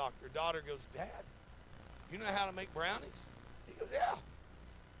daughter, not doctor, daughter goes, Dad, you know how to make brownies? He goes, yeah.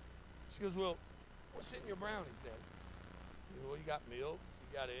 She goes, well, what's in your brownies, Daddy? He goes, well, you got milk,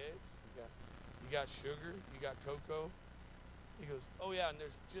 you got eggs, you got sugar, you got cocoa. He goes, oh yeah, and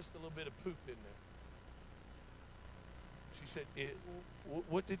there's just a little bit of poop in there. She said,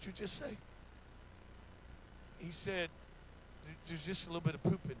 what did you just say? He said, there's just a little bit of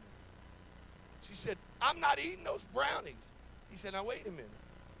poop in there. She said, I'm not eating those brownies. He said, now wait a minute.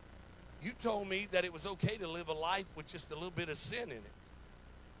 You told me that it was okay to live a life with just a little bit of sin in it.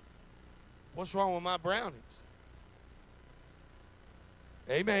 What's wrong with my brownies?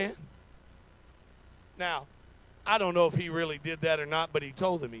 Amen. Now, I don't know if he really did that or not, but he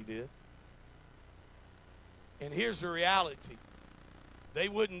told them he did. And here's the reality. They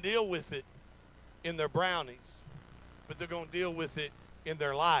wouldn't deal with it in their brownies, but they're going to deal with it in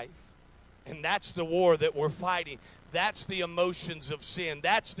their life. And that's the war that we're fighting. That's the emotions of sin.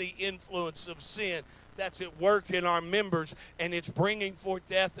 That's the influence of sin that's at work in our members, and it's bringing forth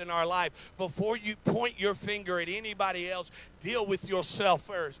death in our life. Before you point your finger at anybody else, deal with yourself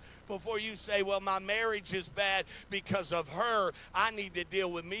first. Before you say, well, my marriage is bad because of her, I need to deal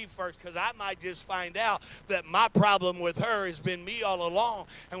with me first, because I might just find out that my problem with her has been me all along,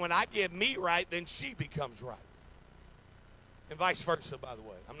 and when I get me right, then she becomes right. And vice versa, by the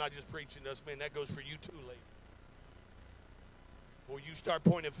way. I'm not just preaching to us, man. That goes for you too, ladies. Before you start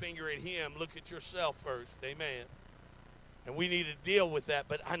pointing a finger at him, look at yourself first. Amen. And we need to deal with that.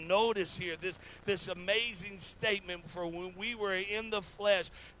 But I notice here this amazing statement for when we were in the flesh,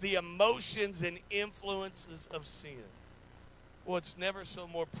 the emotions and influences of sin. Well, it's never so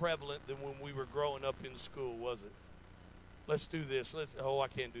more prevalent than when we were growing up in school, was it? Let's do this. I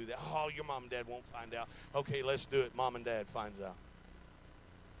can't do that. Oh, your mom and dad won't find out. Okay, let's do it. Mom and dad finds out.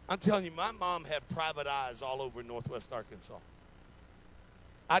 I'm telling you, my mom had private eyes all over Northwest Arkansas.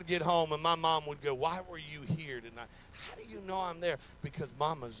 I'd get home and my mom would go, why were you here tonight? How do you know I'm there? Because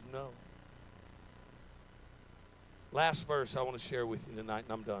mamas know. Last verse I want to share with you tonight,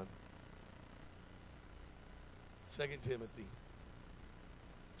 and I'm done. 2 Timothy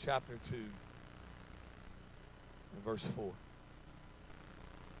chapter 2 and verse 4.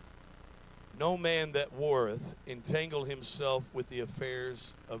 No man that warreth entangle himself with the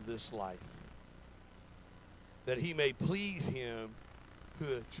affairs of this life, that he may please him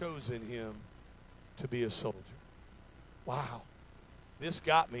who hath chosen him to be a soldier. Wow. This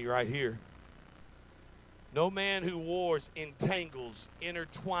got me right here. No man who wars entangles,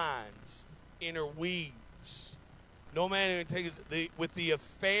 intertwines, interweaves. No man who entangles with the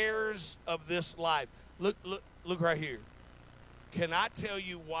affairs of this life. Look right here. Can I tell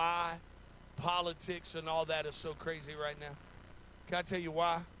you why politics and all that is so crazy right now? Can I tell you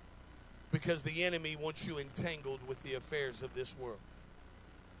why? Because the enemy wants you entangled with the affairs of this world.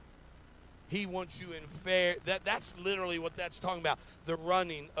 He wants you in fair. That's literally what that's talking about. The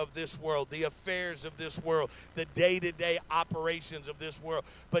running of this world, the affairs of this world, the day-to-day operations of this world.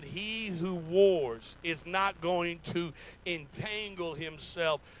 But he who wars is not going to entangle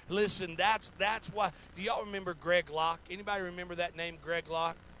himself. Listen, that's why. Do y'all remember Greg Locke? Anybody remember that name, Greg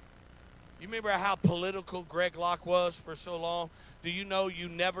Locke? You remember how political Greg Locke was for so long? Do you know you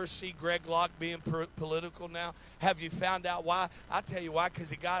never see Greg Locke being political now? Have you found out why? I'll tell you why, because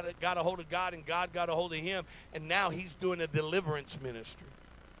he got a hold of God and God got a hold of him, and now he's doing a deliverance ministry.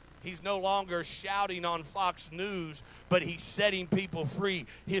 He's no longer shouting on Fox News, but he's setting people free.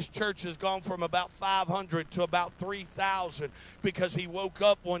 His church has gone from about 500 to about 3,000 because he woke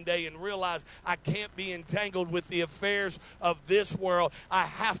up one day and realized, I can't be entangled with the affairs of this world. I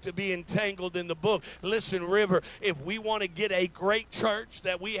have to be entangled in the book. Listen, River, if we want to get a great church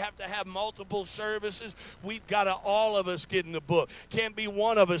that we have to have multiple services, we've got to all of us get in the book. Can't be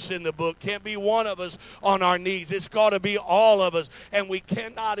one of us in the book. Can't be one of us on our knees. It's got to be all of us, and we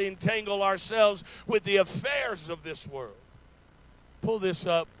cannot entangle ourselves with the affairs of this world. Pull this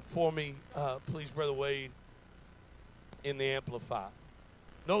up for me, please, Brother Wade, in the Amplified.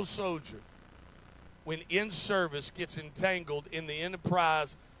 No soldier, when in service, gets entangled in the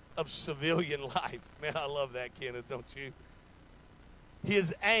enterprise of civilian life. Man, I love that, Kenneth, don't you?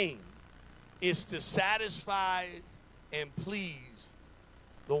 His aim is to satisfy and please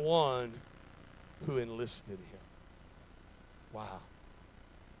the one who enlisted him. Wow.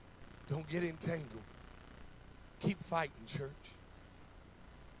 Don't get entangled. Keep fighting, church.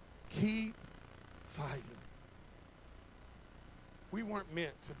 Keep fighting. We weren't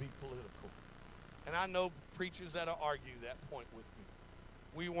meant to be political. And I know preachers that'll argue that point with me.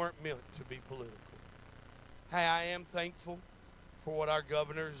 We weren't meant to be political. Hey, I am thankful for what our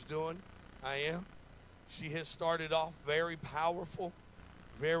governor is doing. I am. She has started off very powerful,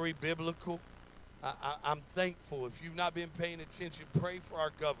 very biblical. I'm thankful. If you've not been paying attention, pray for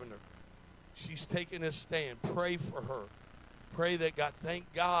our governor. She's taking a stand. Pray for her. Pray that God,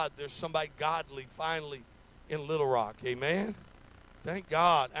 thank God there's somebody godly finally in Little Rock. Amen? Thank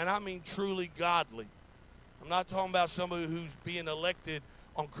God. And I mean truly godly. I'm not talking about somebody who's being elected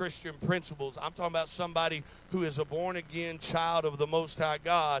on Christian principles. I'm talking about somebody who is a born-again child of the Most High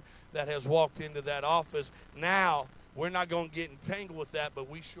God that has walked into that office. Now, we're not going to get entangled with that, but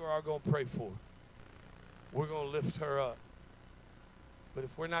we sure are going to pray for her. We're going to lift her up. But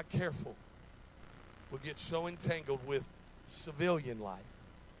if we're not careful, we'll get so entangled with civilian life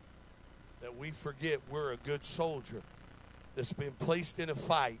that we forget we're a good soldier that's been placed in a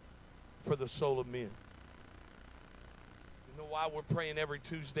fight for the soul of men. You know why we're praying every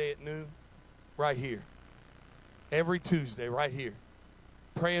Tuesday at noon? Right here. Every Tuesday, right here.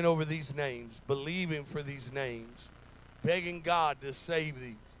 Praying over these names, believing for these names, begging God to save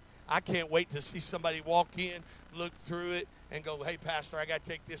these. I can't wait to see somebody walk in, look through it, and go, hey, Pastor, I got to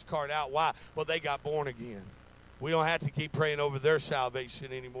take this card out. Why? Well, they got born again. We don't have to keep praying over their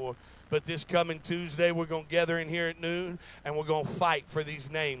salvation anymore. But this coming Tuesday, we're going to gather in here at noon, and we're going to fight for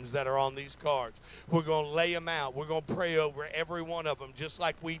these names that are on these cards. We're going to lay them out. We're going to pray over every one of them, just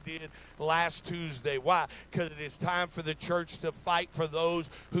like we did last Tuesday. Why? Because it is time for the church to fight for those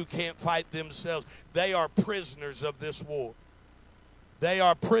who can't fight themselves. They are prisoners of this war. They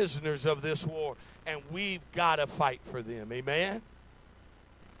are prisoners of this war, and we've got to fight for them. Amen?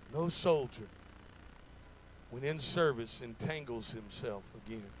 No soldier, when in service, entangles himself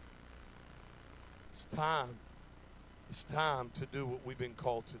again. It's time. It's time to do what we've been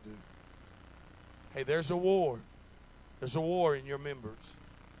called to do. Hey, there's a war. There's a war in your members.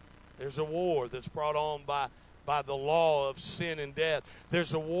 There's a war that's brought on by the law of sin and death.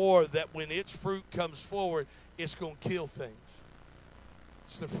 There's a war that when its fruit comes forward, it's going to kill things.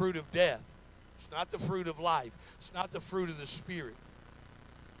 It's the fruit of death. It's not the fruit of life. It's not the fruit of the Spirit.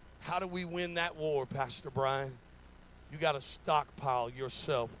 How do we win that war, Pastor Brian? You got to stockpile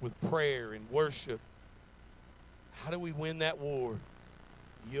yourself with prayer and worship. How do we win that war?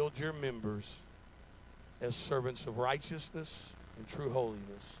 Yield your members as servants of righteousness and true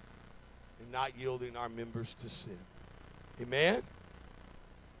holiness, and not yielding our members to sin. Amen?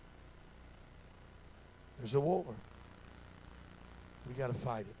 There's a war. We got to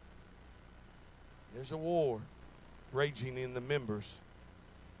fight it. There's a war raging in the members.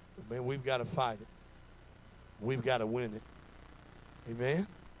 But man, we've got to fight it. We've got to win it. Amen?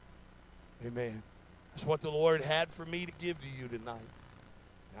 Amen. That's what the Lord had for me to give to you tonight.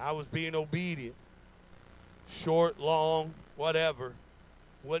 I was being obedient. Short, long, whatever.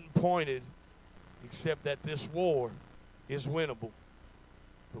 Wasn't pointed, except that this war is winnable.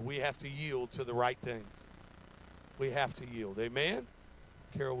 But we have to yield to the right things. We have to yield. Amen?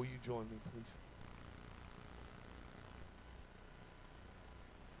 Carol, will you join me, please?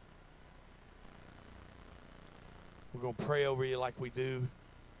 We're going to pray over you like we do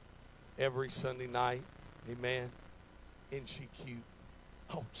every Sunday night. Amen. Isn't she cute?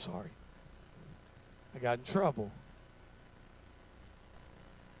 Oh, sorry. I got in trouble.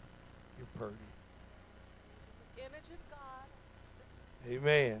 You're pretty. Image of God.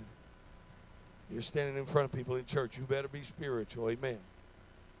 Amen. You're standing in front of people in church. You better be spiritual. Amen.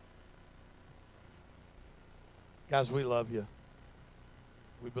 Guys, we love you.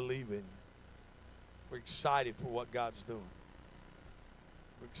 We believe in you. We're excited for what God's doing.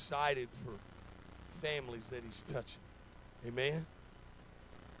 We're excited for families that he's touching. Amen?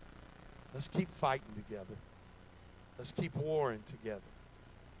 Let's keep fighting together. Let's keep warring together.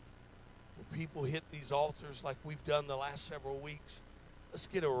 When people hit these altars like we've done the last several weeks, let's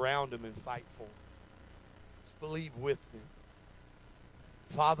get around them and fight for them. Let's believe with them.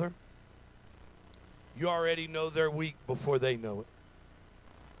 Father, you already know their week before they know it.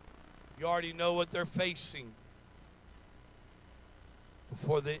 You already know what they're facing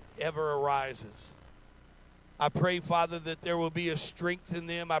before it ever arises. I pray, Father, that there will be a strength in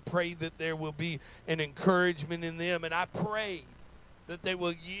them. I pray that there will be an encouragement in them. And I pray that they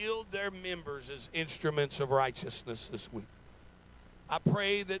will yield their members as instruments of righteousness this week. I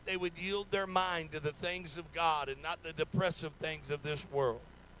pray that they would yield their mind to the things of God and not the depressive things of this world.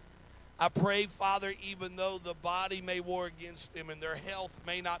 I pray, Father, even though the body may war against them and their health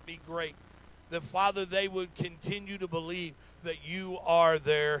may not be great, that, Father, they would continue to believe that you are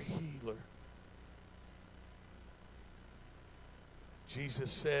their healer.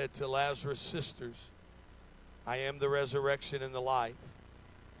 Jesus said to Lazarus' sisters, I am the resurrection and the life.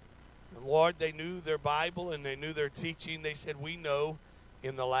 And Lord, they knew their Bible and they knew their teaching. They said, we know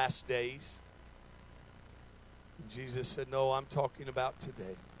in the last days. And Jesus said, no, I'm talking about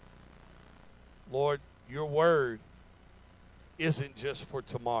today. Lord, your word isn't just for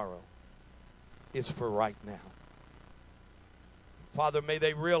tomorrow. It's for right now. Father, may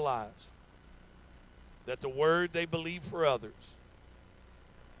they realize that the word they believe for others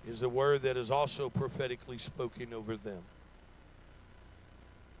is the word that is also prophetically spoken over them.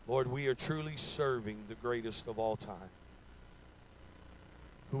 Lord, we are truly serving the greatest of all time,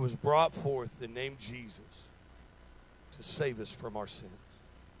 who was brought forth and named Jesus to save us from our sins.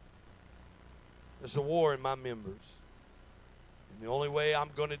 There's a war in my members, and the only way I'm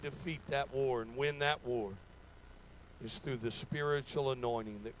going to defeat that war and win that war is through the spiritual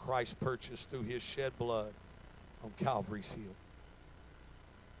anointing that Christ purchased through his shed blood on Calvary's hill.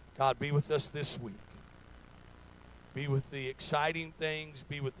 God, be with us this week. Be with the exciting things.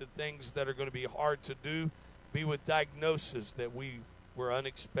 Be with the things that are going to be hard to do. Be with diagnoses that were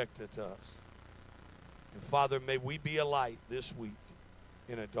unexpected to us. And Father, may we be a light this week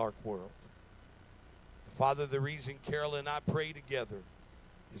in a dark world. Father, the reason Carol and I pray together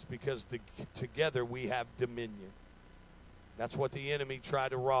is because together we have dominion. That's what the enemy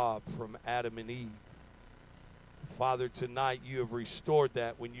tried to rob from Adam and Eve. Father, tonight you have restored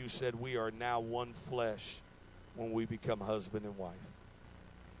that when you said we are now one flesh when we become husband and wife.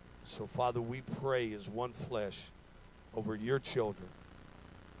 So, Father, we pray as one flesh over your children.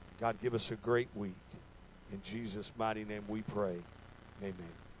 God, give us a great week. In Jesus' mighty name we pray.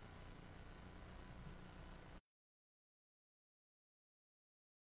 Amen.